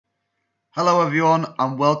Hello everyone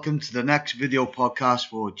and welcome to the next video podcast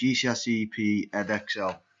for GCSE PE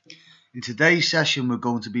Edexcel. In today's session we're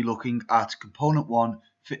going to be looking at component 1,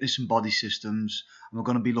 fitness and body systems, and we're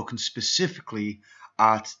going to be looking specifically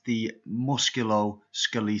at the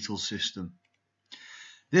musculo-skeletal system.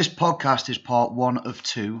 This podcast is part 1 of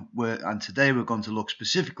 2 and today we're going to look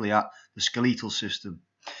specifically at the skeletal system.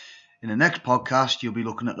 In the next podcast you'll be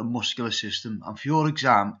looking at the muscular system, and for your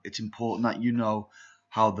exam it's important that you know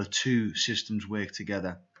how the two systems work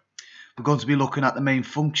together. We're going to be looking at the main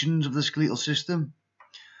functions of the skeletal system.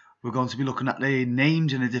 We're going to be looking at the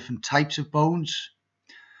names and the different types of bones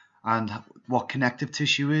and what connective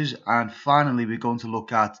tissue is, and finally we're going to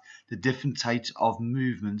look at the different types of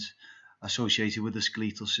movement associated with the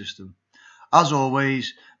skeletal system. As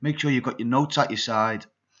always, make sure you've got your notes at your side.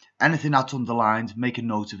 Anything that's underlined, make a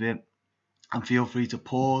note of it, and feel free to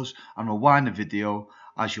pause and rewind the video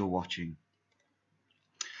as you're watching.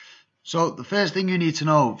 So the first thing you need to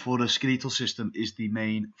know for the skeletal system is the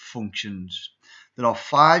main functions. There are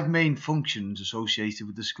 5 main functions associated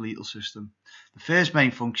with the skeletal system. The first main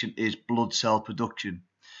function is blood cell production.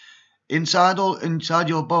 Inside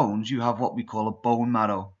your bones you have what we call a bone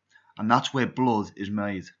marrow, and that's where blood is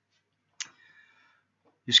made.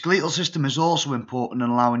 Your skeletal system is also important in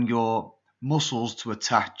allowing your muscles to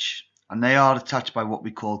attach, and they are attached by what we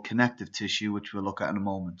call connective tissue, which we'll look at in a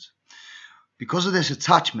moment. Because of this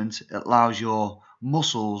attachment, it allows your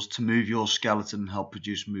muscles to move your skeleton and help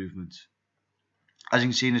produce movement. As you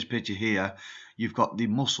can see in this picture here, you've got the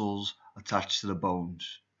muscles attached to the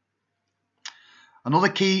bones. Another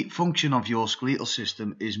key function of your skeletal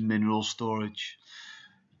system is mineral storage.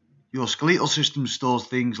 Your skeletal system stores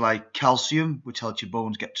things like calcium, which helps your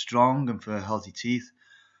bones get strong and for healthy teeth,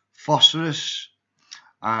 phosphorus,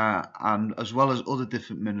 and as well as other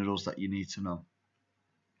different minerals that you need to know.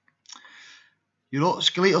 Your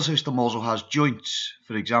skeletal system also has joints,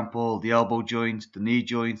 for example, the elbow joint, the knee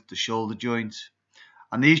joint, the shoulder joint,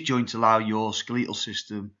 and these joints allow your skeletal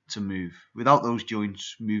system to move. Without those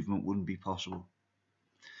joints, movement wouldn't be possible.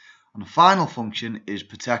 And the final function is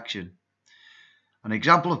protection. An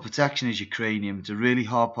example of protection is your cranium. It's a really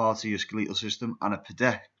hard part of your skeletal system, and it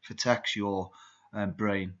protects your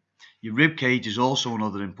brain. Your rib cage is also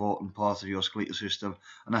another important part of your skeletal system,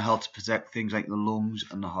 and it helps to protect things like the lungs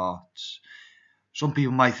and the hearts. Some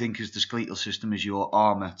people might think the skeletal system is your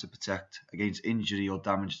armour to protect against injury or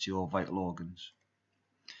damage to your vital organs.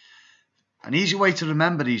 An easy way to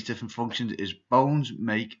remember these different functions is bones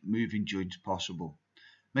make moving joints possible.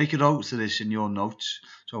 Make a note of this in your notes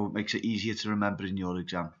so it makes it easier to remember in your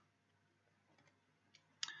exam.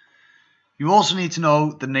 You also need to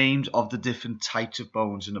know the names of the different types of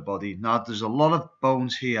bones in the body. Now there's a lot of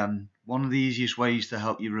bones here, and one of the easiest ways to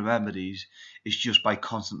help you remember these is just by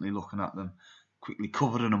constantly looking at them, quickly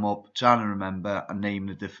covering them up, trying to remember and naming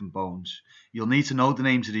the different bones. You'll need to know the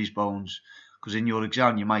names of these bones because in your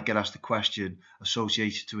exam you might get asked a question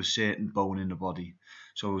associated to a certain bone in the body.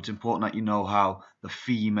 So it's important that you know how the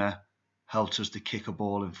femur helps us to kick a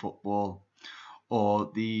ball in football,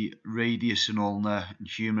 or the radius and ulnar and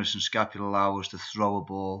humerus and scapula allow us to throw a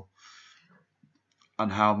ball,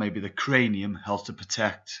 and how maybe the cranium helps to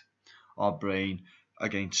protect our brain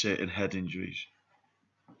against certain head injuries.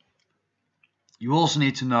 You also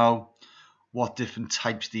need to know what different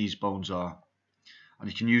types these bones are, and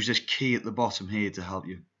you can use this key at the bottom here to help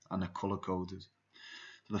you, and they're colour coded.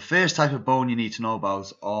 So the first type of bone you need to know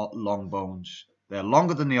about are long bones. They're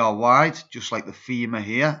longer than they are wide, just like the femur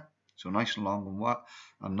here, so nice and long and wide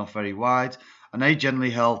and not very wide, and they generally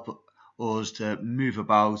help us to move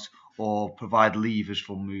about or provide levers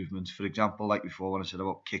for movement. For example, like before when I said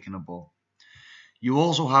about kicking a ball. You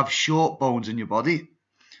also have short bones in your body,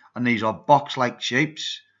 and these are box-like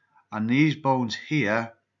shapes, and these bones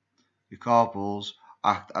here, your carpals,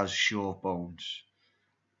 act as short bones.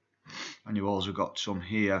 And you've also got some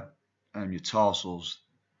here, your tarsals,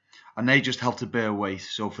 and they just help to bear weight.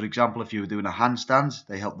 So for example, if you were doing a handstand,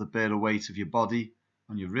 they help to bear the weight of your body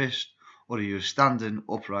on your wrist, or if you're standing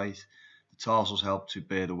upright, the tarsals help to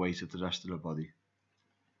bear the weight of the rest of the body.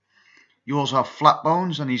 You also have flat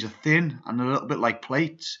bones, and these are thin and a little bit like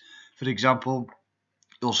plates. For example,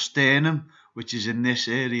 your sternum, which is in this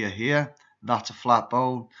area here, that's a flat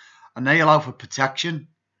bone, and they allow for protection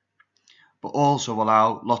but also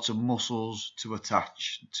allow lots of muscles to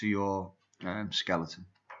attach to your skeleton.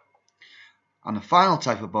 And the final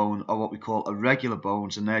type of bone are what we call irregular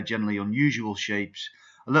bones, and they're generally unusual shapes,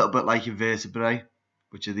 a little bit like your vertebrae,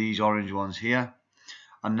 which are these orange ones here,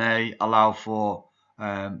 and they allow for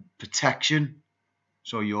protection.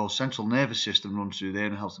 So your central nervous system runs through there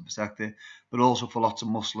and helps to protect it, but also for lots of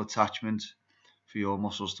muscle attachment, for your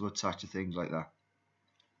muscles to attach to things like that.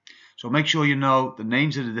 So make sure you know the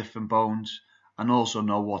names of the different bones and also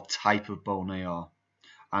know what type of bone they are.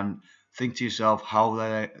 And think to yourself how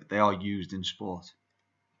they are used in sport.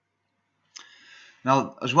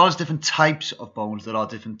 Now, as well as different types of bones, there are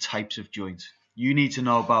different types of joint. You need to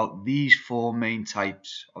know about these 4 main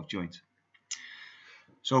types of joint.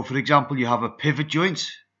 So, for example, you have a pivot joint,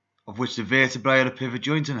 of which the vertebrae are a pivot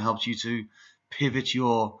joint, and it helps you to pivot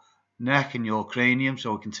your neck and your cranium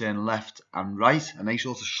so it can turn left and right, and they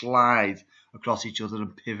sort of slide across each other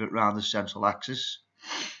and pivot around the central axis.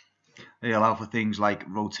 They allow for things like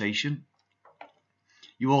rotation.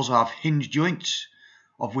 You also have hinge joints,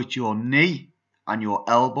 of which your knee and your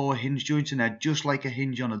elbow are hinge joints, and they're just like a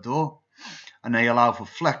hinge on a door, and they allow for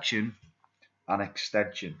flexion and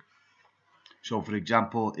extension. So, for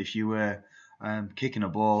example, if you were kicking a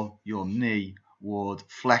ball, your knee would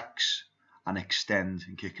flex and extend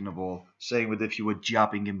in kicking the ball. Same with if you were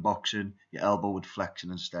jabbing in boxing, your elbow would flex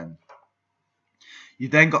and extend.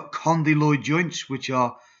 You've then got condyloid joints, which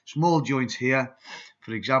are small joints here,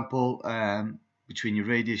 for example, between your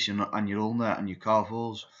radius and your ulna and your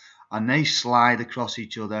carpals, and they slide across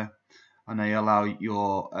each other, and they allow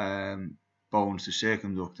your bones to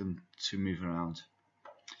circumduct and to move around.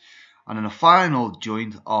 And then the final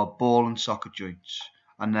joint are ball and socket joints,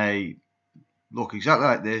 and they look exactly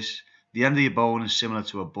like this. The end of your bone is similar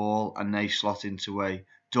to a ball, and they slot into a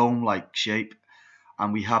dome-like shape,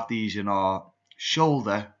 and we have these in our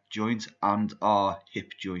shoulder joint and our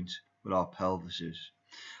hip joint with our pelvises,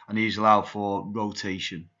 and these allow for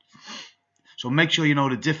rotation. So make sure you know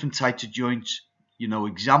the different types of joints, you know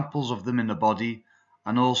examples of them in the body,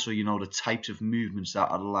 and also you know the types of movements that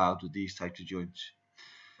are allowed with these types of joints.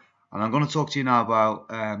 And I'm going to talk to you now about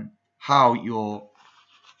how your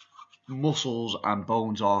muscles and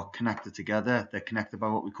bones are connected together. They're connected by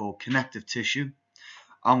what we call connective tissue,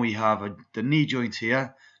 and we have the knee joint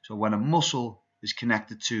here. So when a muscle is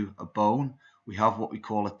connected to a bone, we have what we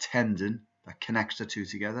call a tendon that connects the two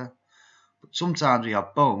together. But sometimes we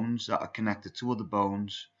have bones that are connected to other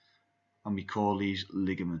bones, and we call these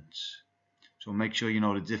ligaments. So make sure you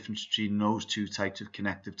know the difference between those 2 types of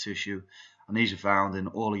connective tissue, and these are found in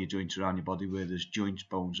all of your joints around your body where there's joints,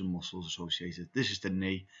 bones and muscles associated. This is the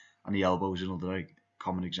knee, and the elbow is another very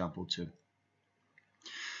common example too.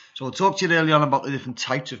 So I'll talk to you early on about the different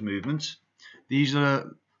types of movements. These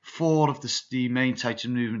are 4 of the main types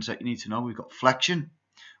of movements that you need to know. We've got flexion,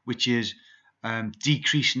 which is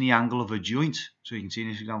decreasing the angle of a joint. So you can see in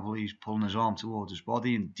this example, he's pulling his arm towards his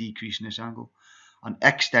body and decreasing this angle. And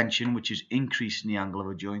extension, which is increasing the angle of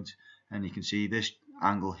a joint. And you can see this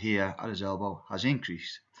angle here at his elbow has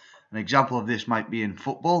increased. An example of this might be in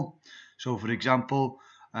football. So for example,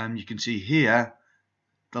 you can see here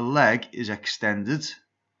the leg is extended.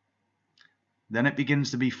 Then it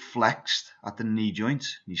begins to be flexed at the knee joint.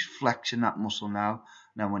 He's flexing that muscle now.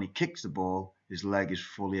 Now when he kicks the ball, his leg is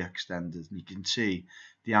fully extended. And you can see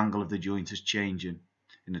the angle of the joint is changing.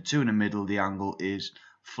 In the 2 in the middle, the angle is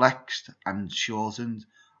flexed and shortened.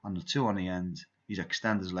 On the 2 on the end, he's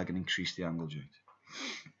extended his leg and increased the angle joint.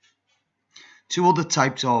 2 other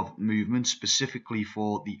types of movements specifically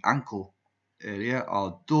for the ankle area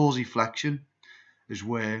are dorsiflexion, is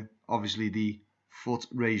where obviously the foot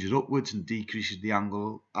raises upwards and decreases the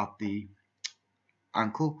angle at the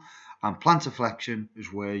ankle, and plantar flexion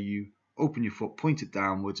is where you open your foot, point it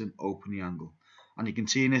downwards and open the angle. And you can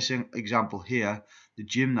see in this example here, the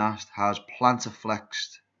gymnast has plantar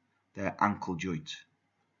flexed their ankle joint.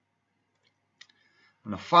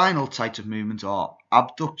 And the final types of movement are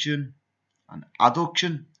abduction and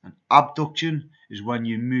adduction. And abduction is when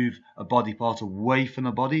you move a body part away from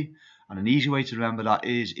the body. And an easy way to remember that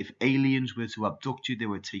is if aliens were to abduct you, they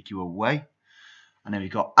would take you away. And then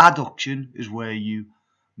we've got adduction, is where you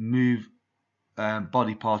move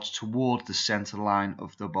body parts toward the center line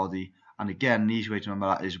of the body. And again, an easy way to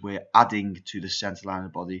remember that is we're adding to the center line of the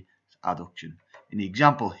body, adduction. In the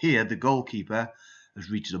example here, the goalkeeper has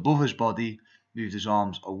reached above his body, moved his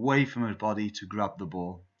arms away from his body to grab the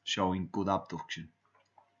ball, showing good abduction.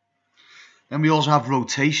 Then we also have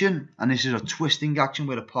rotation, and this is a twisting action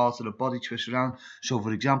where a part of the body twists around. So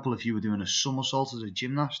for example, if you were doing a somersault as a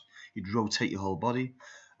gymnast, you'd rotate your whole body.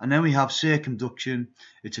 And then we have circumduction.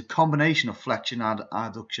 It's a combination of flexion,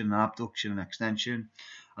 adduction, and abduction and extension.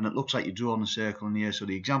 And it looks like you're drawing a circle in the air. So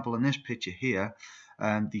the example in this picture here,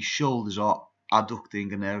 the shoulders are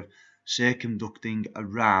adducting and they're circumducting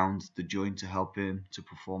around the joint to help him to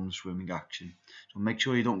perform the swimming action. So make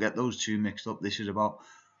sure you don't get those 2 mixed up. This is about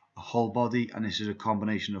a whole body, and this is a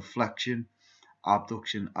combination of flexion,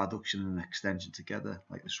 abduction, adduction and extension together,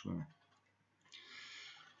 like the swimmer.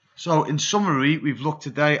 So in summary, we've looked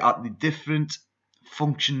today at the different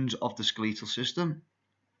functions of the skeletal system.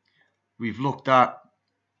 We've looked at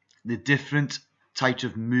the different types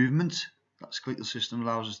of movement that the skeletal system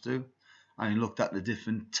allows us to do, and we looked at the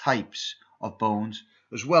different types of bones,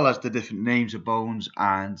 as well as the different names of bones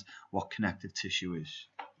and what connective tissue is.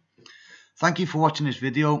 Thank you for watching this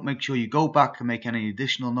video. Make sure you go back and make any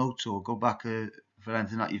additional notes, or go back for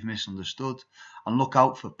anything that you've misunderstood, and look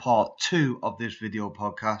out for part 2 of this video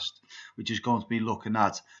podcast, which is going to be looking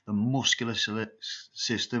at the muscular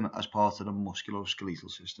system as part of the musculoskeletal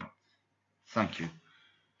system. Thank you.